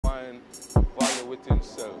within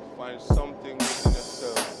self. Find something within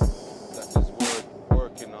yourself that is worth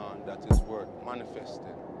working on, that is worth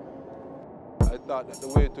manifesting. I thought that the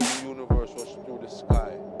way to the universe was through the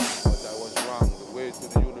sky, but I was wrong. The way to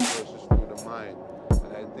the universe is through the mind.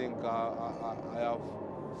 And I think I have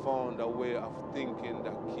found a way of thinking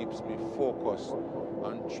that keeps me focused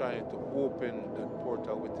on trying to open that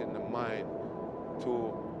portal within the mind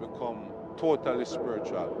to become totally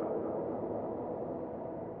spiritual.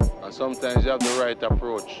 And sometimes you have the right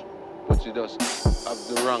approach, but you just have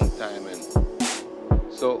the wrong timing.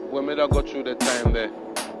 So when I go through the time there,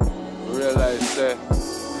 I realized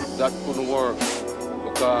that couldn't work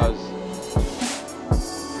because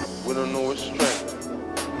we don't know our strength.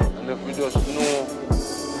 And if we just know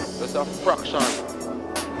just a fraction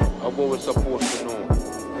of what we're supposed to know,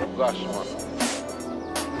 gosh man.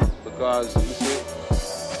 Because you see,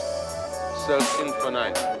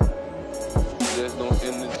 self-infinite. There's no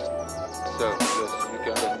end in self, you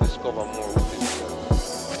can just discover more within yourself.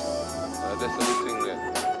 That's the thing there.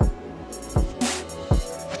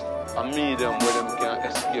 A medium where them can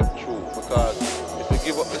escape through, because if you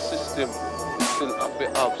give up the system, you still have to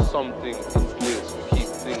have something in place to keep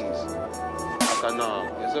things at a norm.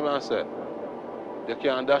 You see what I say? You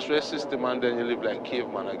can't dash the system and then you live like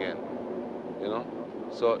caveman again. You know?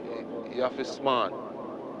 So you have to be smart,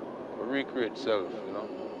 recreate self, you know,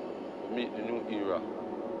 meet the new era.